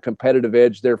kind of competitive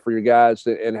edge there for your guys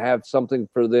and have something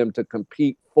for them to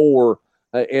compete for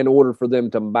in order for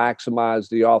them to maximize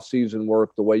the off-season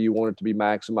work the way you want it to be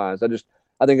maximized.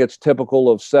 I think it's typical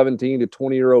of 17 to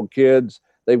 20-year-old kids.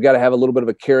 They've got to have a little bit of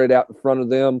a carrot out in front of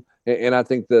them, and I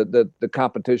think the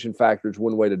competition factor is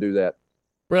one way to do that.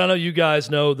 Brad, I know you guys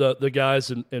know the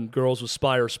guys and girls with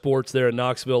Spire Sports there in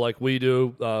Knoxville like we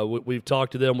do. We've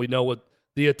talked to them. We know what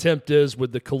the attempt is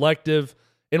with the collective,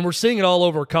 and we're seeing it all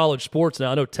over college sports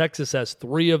now. I know Texas has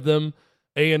 3 of them.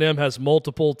 A&M has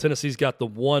multiple. Tennessee's got the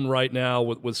one right now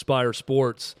with Spire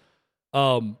Sports.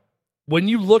 When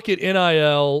you look at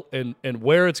NIL and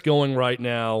where it's going right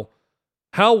now,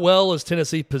 how well is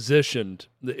Tennessee positioned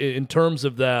in terms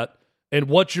of that and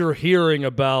what you're hearing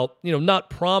about, not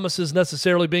promises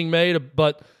necessarily being made,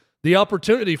 but the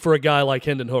opportunity for a guy like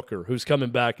Hendon Hooker who's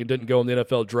coming back and didn't go in the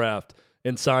NFL draft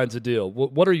and signs a deal?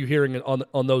 What are you hearing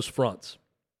on those fronts?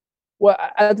 Well,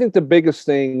 I think the biggest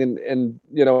thing, and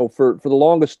for the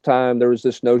longest time, there was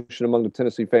this notion among the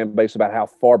Tennessee fan base about how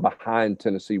far behind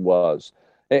Tennessee was.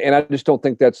 And I just don't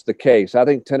think that's the case. I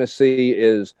think Tennessee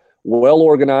is well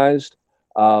organized.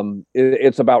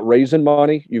 It's about raising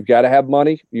money. You've got to have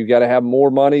money. You've got to have more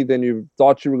money than you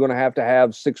thought you were going to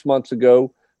have 6 months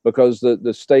ago because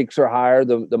the stakes are higher.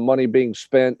 The money being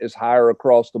spent is higher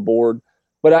across the board.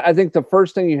 But I think the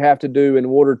first thing you have to do in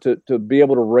order to be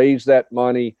able to raise that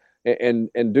money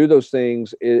and do those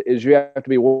things is you have to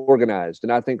be organized.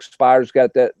 And I think Spire's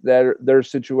got their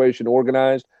situation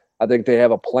organized. I think they have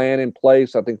a plan in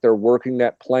place. I think they're working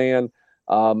that plan.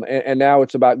 And now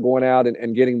it's about going out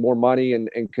and getting more money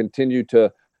and continue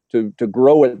to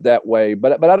grow it that way.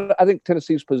 But I think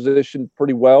Tennessee's positioned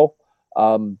pretty well.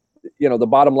 The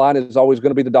bottom line is always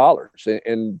going to be the dollars.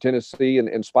 And Tennessee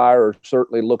and Spire are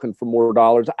certainly looking for more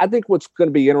dollars. I think what's going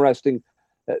to be interesting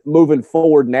moving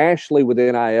forward nationally with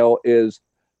NIL is,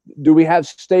 do we have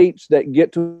states that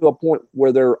get to a point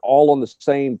where they're all on the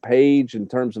same page in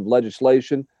terms of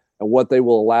legislation and what they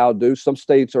will allow to do? Some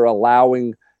states are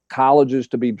allowing colleges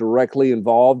to be directly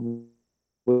involved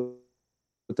with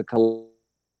the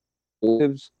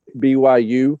collectives.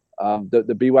 BYU,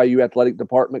 the BYU athletic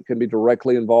department can be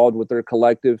directly involved with their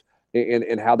collective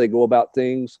in how they go about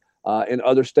things. In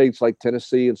other states like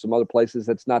Tennessee and some other places,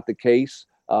 that's not the case.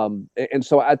 And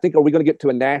so I think, are we going to get to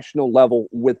a national level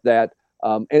with that?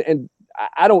 And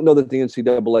I don't know that the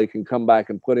NCAA can come back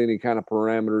and put any kind of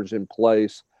parameters in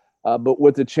place. But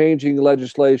with the changing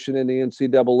legislation in the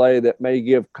NCAA that may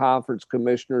give conference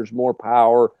commissioners more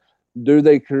power, do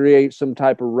they create some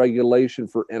type of regulation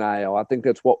for NIL? I think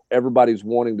that's what everybody's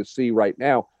wanting to see right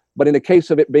now. But in the case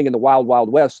of it being in the wild,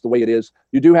 wild west, the way it is,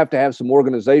 you do have to have some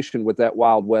organization with that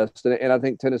wild west. And I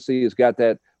think Tennessee has got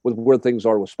that with where things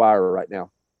are with Spire right now.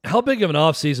 How big of an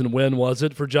offseason win was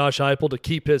it for Josh Heupel to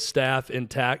keep his staff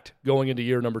intact going into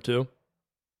year number 2?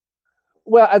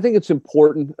 Well, I think it's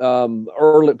important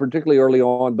particularly early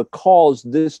on, because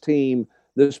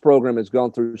this program has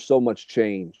gone through so much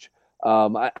change.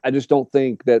 I just don't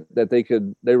think that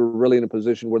they were really in a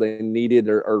position where they needed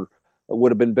or would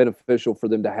have been beneficial for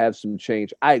them to have some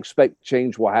change. I expect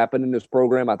change will happen in this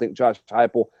program. I think Josh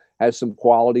Heupel has some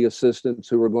quality assistants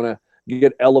who are going to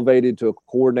get elevated to a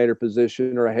coordinator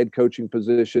position or a head coaching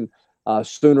position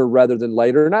sooner rather than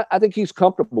later. And I think he's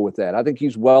comfortable with that. I think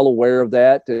he's well aware of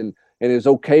that and is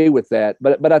okay with that.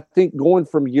 But I think going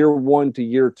from year one to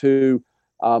year two,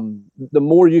 the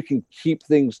more you can keep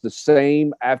things the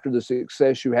same after the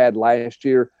success you had last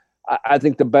year, I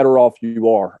think the better off you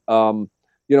are.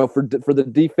 For the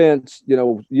defense,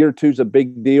 year two is a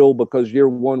big deal because year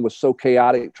one was so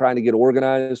chaotic trying to get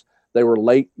organized. They were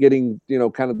late getting,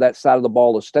 kind of that side of the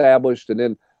ball established. And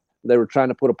then they were trying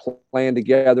to put a plan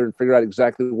together and figure out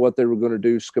exactly what they were going to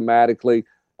do schematically.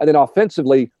 And then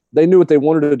offensively, they knew what they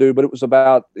wanted to do, but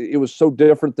it was so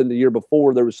different than the year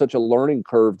before. There was such a learning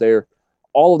curve there.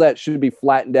 All of that should be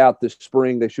flattened out this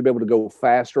spring. They should be able to go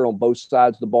faster on both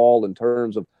sides of the ball in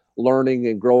terms of learning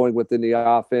and growing within the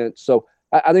offense. So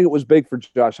I think it was big for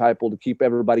Josh Heupel to keep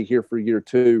everybody here for year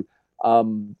two.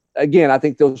 Again, I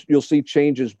think you'll see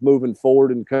changes moving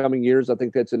forward in coming years. I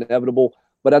think that's inevitable.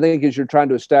 But I think as you're trying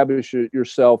to establish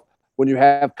yourself, when you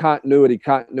have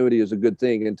continuity is a good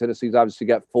thing. And Tennessee's obviously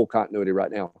got full continuity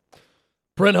right now.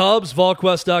 Brent Hubbs,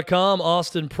 VolQuest.com,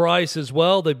 Austin Price as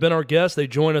well. They've been our guests. They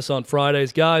join us on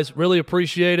Fridays. Guys, really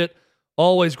appreciate it.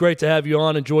 Always great to have you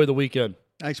on. Enjoy the weekend.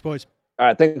 Thanks, boys. All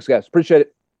right, thanks, guys. Appreciate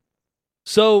it.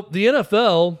 So the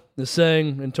NFL is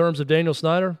saying, in terms of Daniel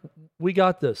Snyder, we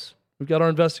got this. We've got our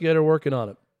investigator working on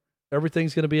it.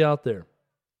 Everything's going to be out there.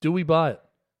 Do we buy it?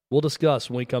 We'll discuss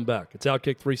when we come back. It's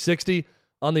Outkick 360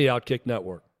 on the Outkick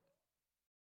Network.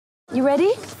 You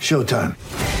ready? Showtime.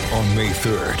 On May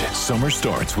 3rd, summer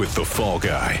starts with The Fall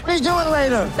Guy. Let's do it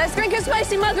later. Let's drink a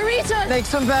spicy margarita. Make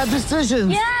some bad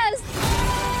decisions. Yes.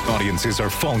 Audiences are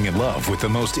falling in love with the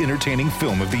most entertaining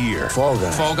film of the year. Fall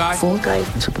Guy. Fall Guy. Fall Guy.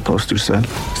 That's what the poster said.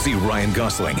 See Ryan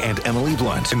Gosling and Emily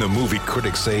Blunt in the movie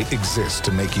critics say exists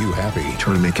to make you happy.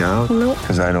 Trying to make it out? Nope.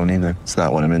 Because I don't either. It's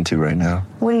not what I'm into right now.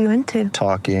 What are you into?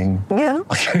 Talking. Yeah.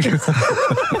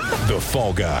 The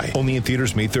Fall Guy. Only in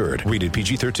theaters May 3rd. Rated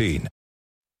PG-13.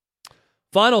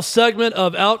 Final segment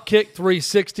of Outkick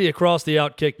 360 across the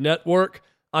Outkick Network.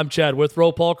 I'm Chad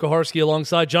Withrow, Paul Kuharsky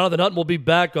alongside Jonathan Hutton. Will be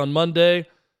back on Monday.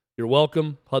 You're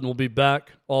welcome. Hutton will be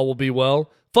back. All will be well.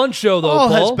 Fun show, though, All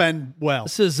Paul. has been well.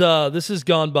 This has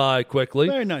gone by quickly.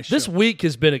 Very nice This show. week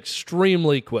has been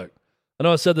extremely quick. I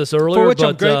know I said this earlier, For which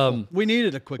I'm but grateful. We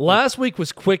needed a quick last week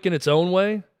was quick in its own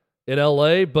way in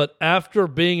L.A., but after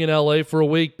being in L.A. for a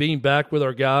week, being back with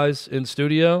our guys in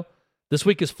studio, this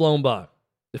week has flown by.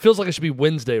 It feels like it should be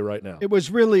Wednesday right now. It was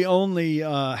really only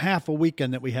half a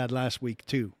weekend that we had last week,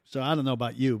 too. So I don't know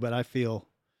about you, but I feel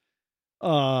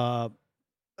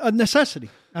a necessity.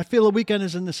 I feel a weekend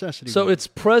is a necessity. So it's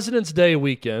President's Day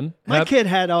weekend. My kid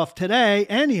had off today,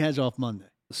 and he has off Monday.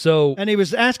 And he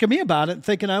was asking me about it,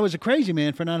 thinking I was a crazy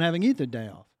man for not having either day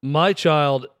off. My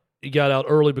child got out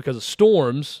early because of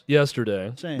storms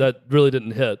yesterday. Same. That really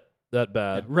didn't hit that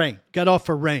bad. Rain. Got off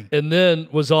for rain. And then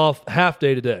was off half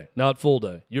day today, not full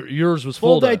day. Yours was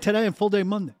full day today and full day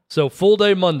Monday. So full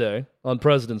day Monday on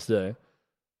President's Day.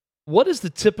 What is the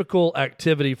typical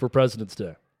activity for President's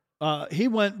Day? He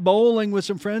went bowling with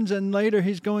some friends, and later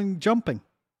he's going jumping.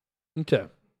 Okay.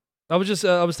 I was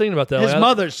thinking about that. His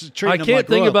mother's treating him I can't like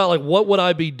think royal. about what would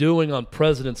I be doing on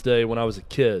President's Day when I was a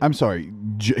kid. I'm sorry.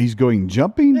 He's going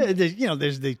jumping?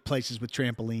 There's the places with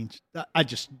trampolines. I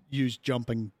just use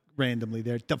jumping randomly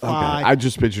there. Defy. Okay. I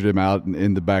just pictured him out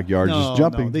in the backyard just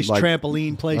jumping. No, these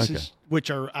trampoline places, which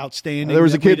are outstanding. There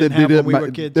was a kid that did it. We were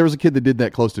kids. There was a kid that did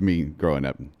that close to me growing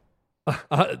up.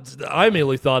 I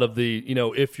immediately thought of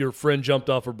if your friend jumped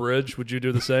off a bridge, would you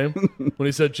do the same? When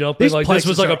he said jumping, These like this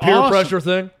was places like a are peer awesome. pressure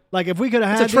thing? Like if we could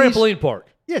have had It's a trampoline park.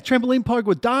 Yeah, trampoline park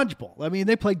with dodgeball. I mean,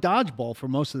 they play dodgeball for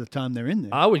most of the time they're in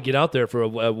there. I would get out there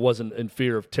I wasn't in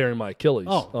fear of tearing my Achilles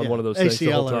on one of those things the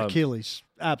whole ACL time. or Achilles,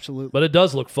 absolutely. But it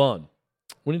does look fun.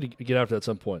 We need to get after that at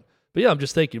some point. But yeah, I'm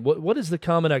just thinking, what is the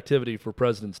common activity for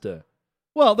President's Day?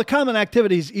 Well, the common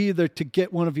activity is either to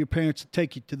get one of your parents to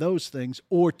take you to those things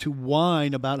or to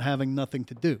whine about having nothing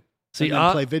to do. See, and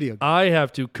then play video games. I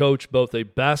have to coach both a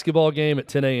basketball game at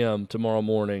 10 a.m. tomorrow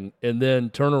morning and then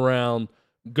turn around,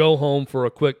 go home for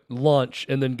a quick lunch,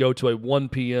 and then go to a 1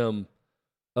 p.m.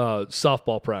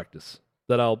 Softball practice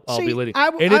that I'll be leading.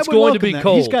 And it's going to be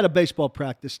cold. He's got a baseball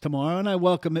practice tomorrow, and I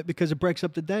welcome it because it breaks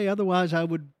up the day. Otherwise, I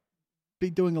would be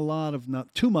doing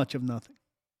too much of nothing.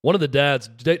 One of the dads,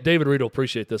 David Reed will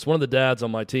appreciate this. One of the dads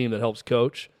on my team that helps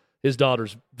coach His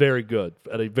daughter's very good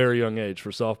at a very young age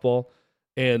for softball.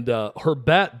 And her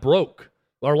bat broke.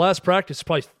 Our last practice is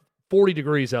probably 40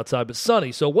 degrees outside, but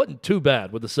sunny, so it wasn't too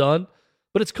bad with the sun,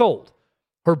 but it's cold.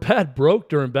 Her bat broke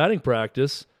during batting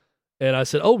practice, and I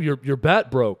said, "Oh, your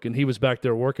bat broke," and he was back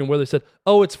there working with her. He said,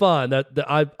 "Oh, it's fine.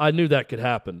 I knew that could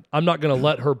happen. I'm not going to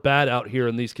let her bat out here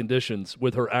in these conditions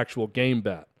with her actual game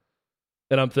bat."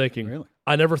 And I'm thinking, Really?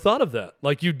 I never thought of that.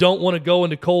 Like, you don't want to go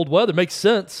into cold weather. Makes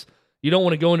sense. You don't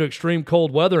want to go into extreme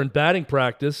cold weather in batting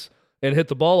practice and hit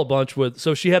the ball a bunch with.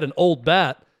 So she had an old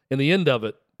bat, and the end of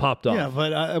it popped off. Yeah,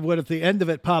 but what if the end of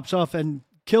it pops off and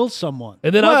kills someone?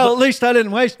 And then at least I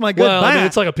didn't waste my good bat. I mean,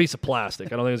 it's like a piece of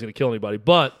plastic. I don't think it's going to kill anybody.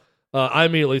 But I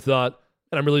immediately thought,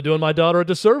 and I'm really doing my daughter a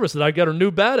disservice that I got her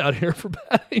new bat out here for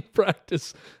batting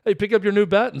practice. Hey, pick up your new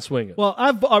bat and swing it. Well,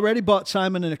 I've already bought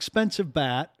Simon an expensive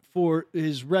bat for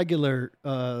his regular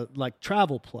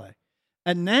travel play,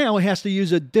 and now he has to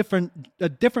use a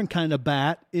different kind of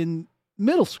bat in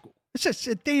middle school. It's just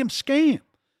a damn scam.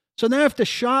 So now I have to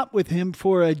shop with him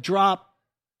for a drop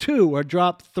 2 or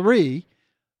drop 3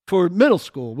 for middle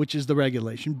school, which is the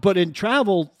regulation. But in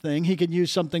travel thing, he can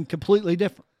use something completely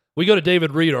different. We go to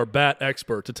David Reed, our bat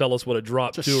expert, to tell us what a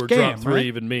drop 2 or drop 3 right?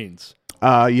 even means.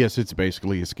 Yes, it's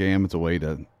basically a scam. It's a way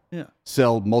to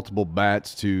sell multiple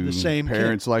bats to The same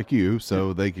parents like you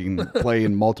so they can play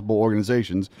in multiple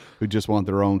organizations who just want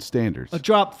their own standards. A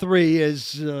drop 3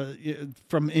 is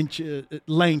from inch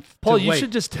length Paul, to you weight.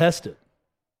 should just test it.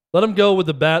 Let him go with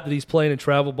the bat that he's playing in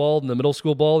travel ball and the middle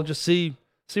school ball and just see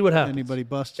what happens. Anybody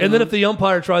busts And then on if the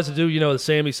umpire tries to do, the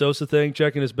Sammy Sosa thing,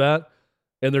 checking his bat,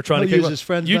 and they're trying He'll to use kick his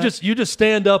friend's you bat? just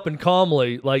stand up and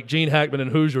calmly, like Gene Hackman in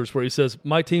Hoosiers, where he says,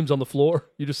 "My team's on the floor."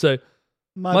 You just say,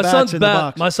 My son's bat's in the bat.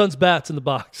 box." My son's bat's in the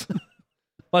box.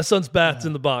 My son's bat's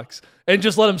in the box, and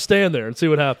just let him stand there and see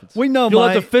what happens. We know you'll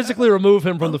have to physically remove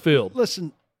him from the field.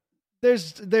 Listen,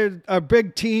 there are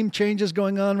big team changes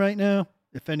going on right now.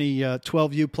 If any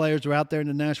 12U players are out there in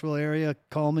the Nashville area,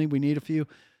 call me. We need a few.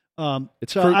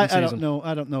 It's so fruiting I season. don't know.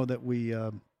 I don't know that we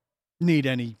need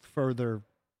any further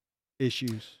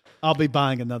issues. I'll be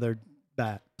buying another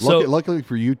bat. Luckily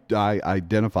for you, I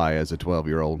identify as a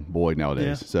 12-year-old boy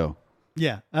nowadays. Yeah. So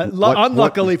Yeah.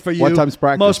 Unluckily for you, what time's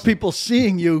practice? most people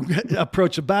seeing you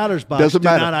approach a batter's box Doesn't do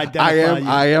matter. not identify you.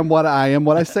 I am what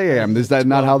I say I am. Is that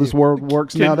not how this world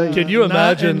works nowadays? Can you Not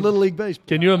imagine in Little League Baseball?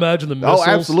 Can you imagine the missiles? Oh,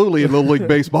 absolutely. In Little League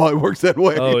Baseball, it works that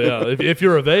way. Oh yeah, if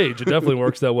you're of age, it definitely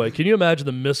works that way. Can you imagine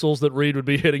the missiles that Reed would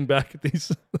be hitting back at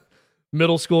these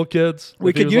middle school kids? We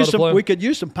if he could was use allowed to some. play? We could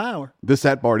use some power. The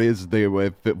sad part is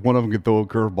if one of them can throw a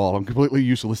curveball, I'm completely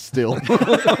useless still.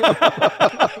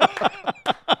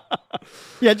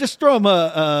 Yeah, just throw him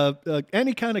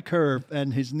any kind of curve,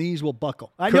 and his knees will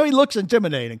buckle. I know he looks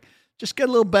intimidating. Just get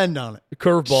a little bend on it.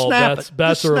 Curveball Snap bats. it.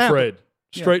 Bats Just are snap afraid. it.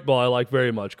 Straight ball I like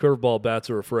very much. Curveball bats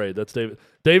are afraid. That's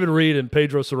David Reed and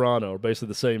Pedro Serrano are basically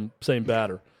the same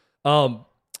batter.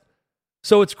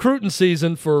 So it's recruiting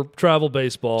season for travel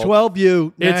baseball.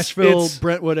 12U, It's- Nashville, it's-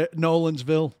 Brentwood,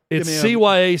 Nolansville. It's Give me a-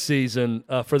 CYA season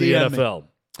for the DM me. NFL.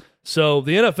 So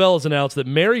the NFL has announced that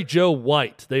Mary Jo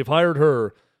White, they've hired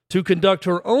her to conduct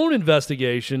her own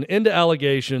investigation into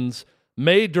allegations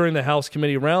made during the House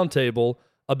Committee roundtable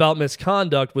about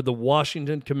misconduct with the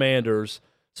Washington Commanders,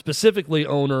 specifically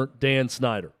owner Dan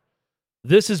Snyder.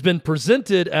 This has been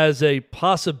presented as a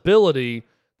possibility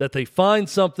that they find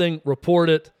something, report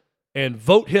it, and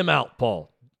vote him out, Paul.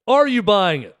 Are you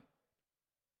buying it?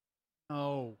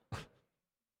 Oh.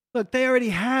 Look, they already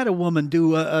had a woman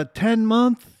do a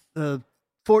 10-month,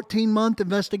 14-month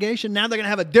investigation. Now they're going to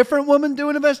have a different woman do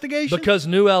an investigation? Because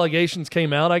new allegations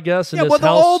came out, I guess, in Yeah, this well, the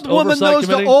House old woman Oversight knows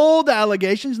Committee. the old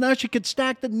allegations. Now she could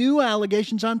stack the new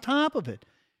allegations on top of it.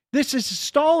 This is a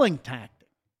stalling tactic.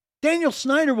 Daniel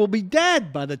Snyder will be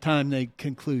dead by the time they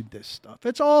conclude this stuff.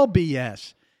 It's all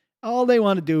BS. All they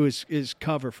want to do is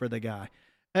cover for the guy.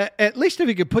 At least if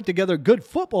he could put together a good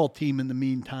football team in the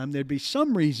meantime, there'd be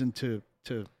some reason to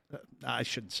I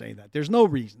shouldn't say that. There's no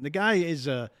reason. The guy is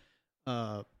a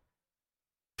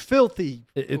filthy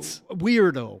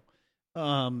weirdo,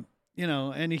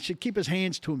 and he should keep his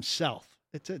hands to himself.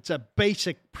 It's a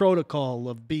basic protocol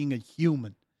of being a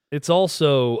human. It's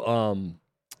also,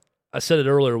 I said it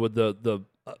earlier with the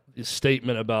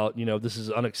statement about, this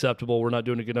is unacceptable. We're not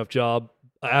doing a good enough job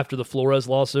after the Flores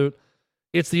lawsuit.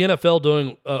 It's the NFL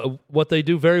doing what they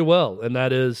do very well, and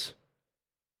that is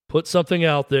put something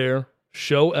out there,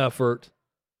 show effort,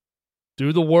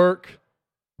 do the work,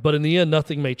 but in the end,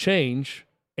 nothing may change,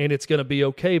 and it's going to be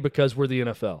okay because we're the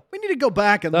NFL. We need to go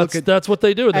back and look at that's what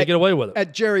they do, and they get away with it.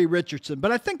 At Jerry Richardson.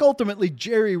 But I think ultimately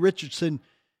Jerry Richardson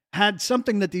had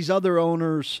something that these other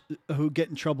owners who get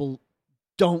in trouble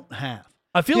don't have.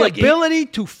 I feel the like ability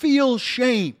to feel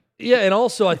shame. Yeah, and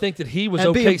also I think that he was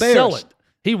And be okay embarrassed. selling.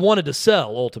 He wanted to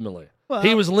sell ultimately. Well,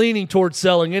 he was leaning towards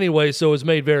selling anyway, so it was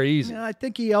made very easy. I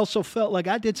think he also felt like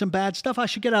I did some bad stuff. I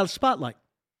should get out of the spotlight.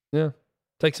 Yeah.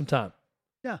 Take some time.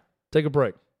 Yeah. Take a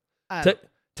break.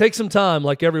 Take some time,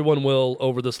 like everyone will,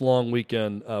 over this long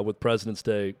weekend with President's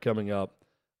Day coming up.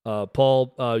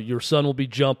 Paul, your son will be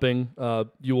jumping.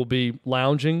 You will be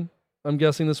lounging, I'm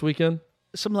guessing, this weekend?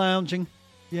 Some lounging.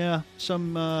 Yeah.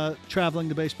 Some traveling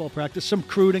to baseball practice. Some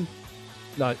crooting.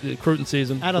 Recruiting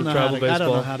season. I don't know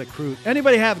how to recruit.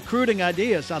 Anybody have recruiting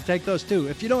ideas? I'll take those too.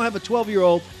 If you don't have a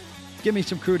 12-year-old, give me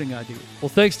some recruiting ideas. Well,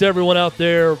 thanks to everyone out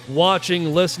there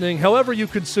watching, listening, however you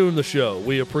consume the show.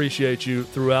 We appreciate you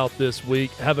throughout this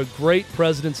week. Have a great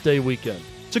President's Day weekend.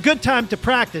 It's a good time to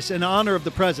practice in honor of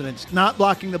the presidents, not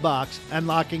blocking the box and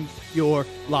locking your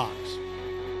locks.